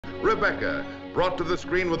Rebecca, brought to the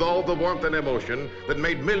screen with all the warmth and emotion that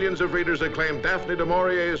made millions of readers acclaim Daphne du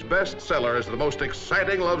Maurier's bestseller as the most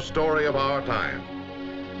exciting love story of our time.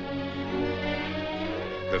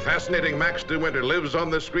 The fascinating Max de Winter lives on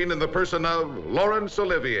the screen in the person of Laurence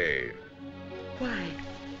Olivier. Why,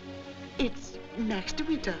 it's Max de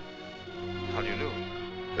Winter. How do you do?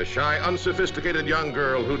 The shy, unsophisticated young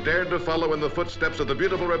girl who dared to follow in the footsteps of the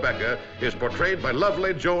beautiful Rebecca is portrayed by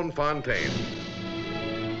lovely Joan Fontaine.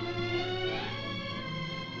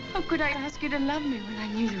 How could I ask you to love me when I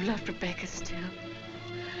knew you loved Rebecca still?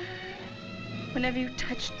 Whenever you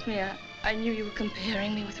touched me, I knew you were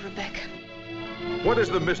comparing me with Rebecca. What is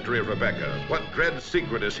the mystery of Rebecca? What dread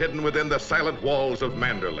secret is hidden within the silent walls of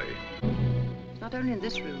Manderley? It's not only in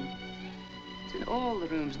this room. It's in all the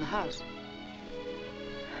rooms in the house.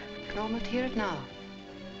 You can almost hear it now.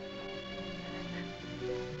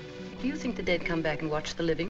 Do you think the dead come back and watch the living?